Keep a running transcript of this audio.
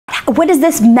what is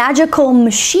this magical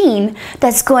machine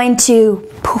that's going to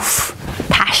poof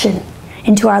passion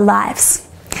into our lives?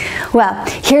 Well,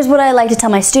 here's what I like to tell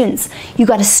my students. You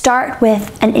got to start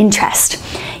with an interest.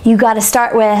 You got to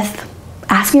start with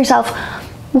asking yourself,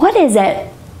 what is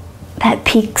it that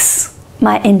piques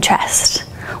my interest?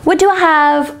 What do I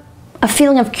have a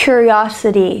feeling of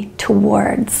curiosity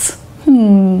towards?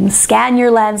 Scan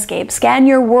your landscape, scan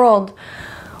your world.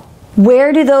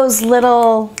 Where do those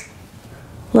little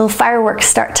fireworks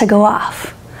start to go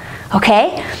off?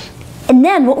 Okay? And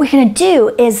then what we're going to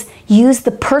do is use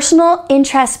the personal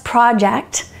interest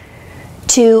project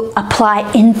to apply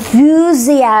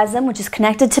enthusiasm, which is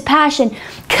connected to passion,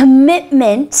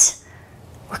 commitment.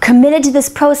 We're committed to this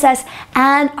process,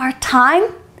 and our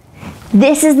time.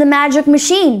 This is the magic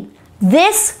machine.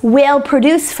 This will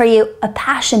produce for you a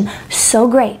passion so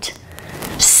great,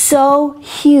 so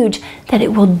huge, that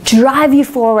it will drive you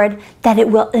forward, that it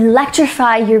will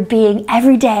electrify your being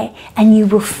every day, and you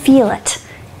will feel it.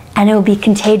 And it will be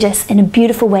contagious in a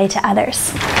beautiful way to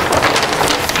others.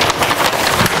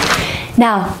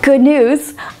 Now, good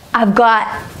news, I've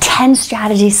got 10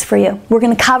 strategies for you. We're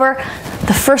going to cover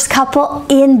the first couple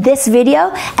in this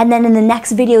video, and then in the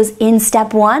next videos in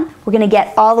step 1, we're going to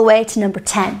get all the way to number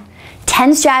 10.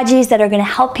 10 strategies that are going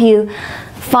to help you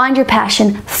find your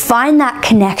passion, find that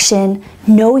connection,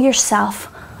 know yourself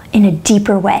in a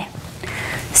deeper way.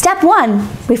 Step 1,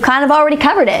 we've kind of already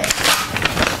covered it.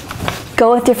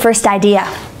 Go with your first idea.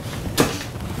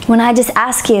 When I just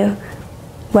ask you,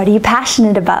 what are you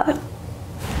passionate about?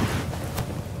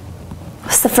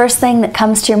 What's the first thing that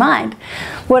comes to your mind?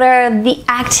 What are the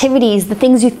activities, the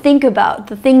things you think about,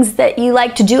 the things that you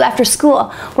like to do after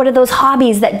school? What are those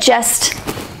hobbies that just,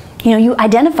 you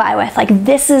identify with? Like,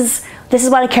 this is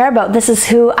what I care about. This is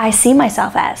who I see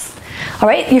myself as. All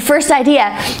right, your first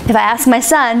idea. If I ask my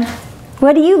son,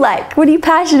 what do you like? What are you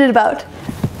passionate about?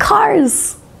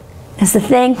 Cars is the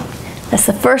thing. That's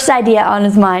the first idea on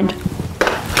his mind.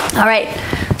 All right,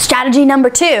 strategy number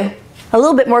 2, a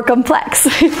little bit more complex.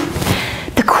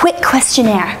 The quick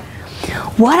questionnaire.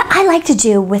 What I like to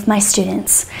do with my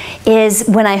students is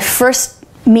when I first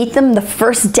meet them the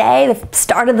first day, the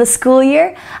start of the school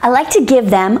year, I like to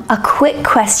give them a quick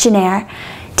questionnaire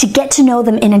to get to know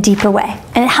them in a deeper way.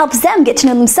 And it helps them get to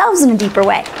know themselves in a deeper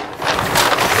way.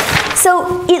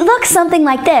 So it looks something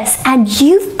like this, and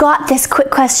you've got this quick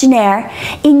questionnaire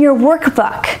in your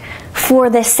workbook for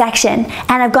this section,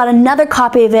 and I've got another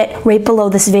copy of it right below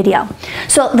this video.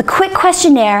 So the quick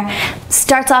questionnaire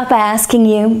starts off by asking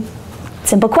you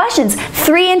simple questions.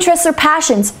 3 interests or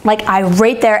passions, like I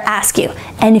right there ask you.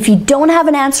 And if you don't have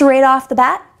an answer right off the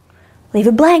bat, leave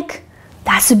it blank.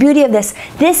 That's the beauty of this.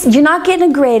 You're not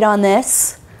getting a grade on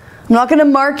this. I'm not gonna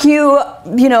mark you,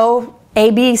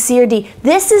 A, B, C, or D.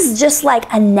 This is just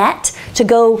like a net to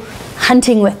go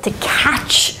hunting with, to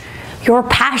catch your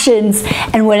passions,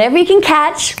 and whatever you can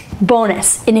catch,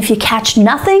 bonus. And if you catch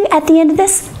nothing at the end of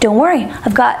this, don't worry.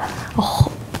 I've got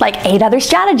like 8 other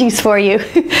strategies for you.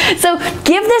 So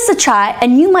give this a try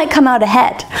and you might come out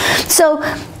ahead. So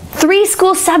 3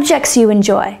 school subjects you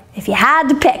enjoy, if you had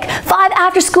to pick. 5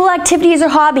 after-school activities or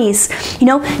hobbies.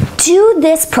 Do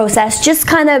this process, just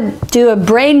kind of do a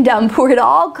brain dump where it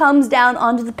all comes down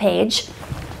onto the page.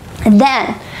 And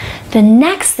then the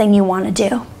next thing you want to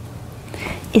do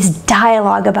is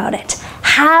dialogue about it.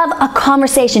 Have a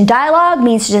conversation. Dialogue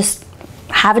means just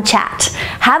have a chat.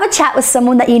 Have a chat with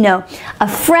someone that you know. A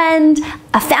friend,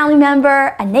 a family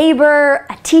member, a neighbor,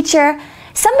 a teacher.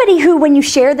 Somebody who, when you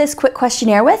share this quick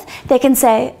questionnaire with, they can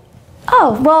say,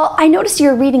 oh, well, I noticed you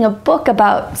were reading a book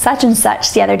about such and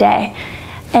such the other day,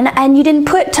 and you didn't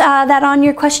put that on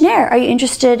your questionnaire. Are you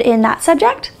interested in that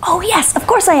subject? Oh, yes, of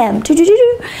course I am.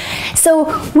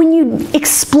 So when you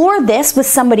explore this with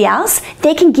somebody else,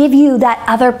 they can give you that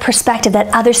other perspective, that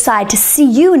other side, to see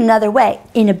you in another way,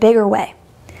 in a bigger way.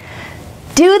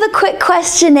 Do the quick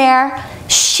questionnaire,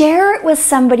 share it with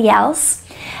somebody else,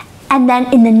 and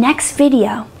then in the next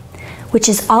video, which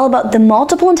is all about the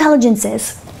multiple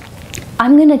intelligences,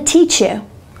 I'm going to teach you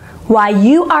why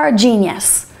you are a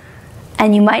genius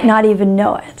and you might not even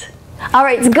know it. All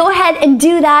right, so go ahead and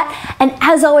do that. And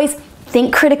as always,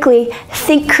 think critically,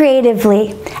 think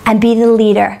creatively, and be the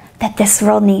leader that this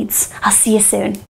world needs. I'll see you soon.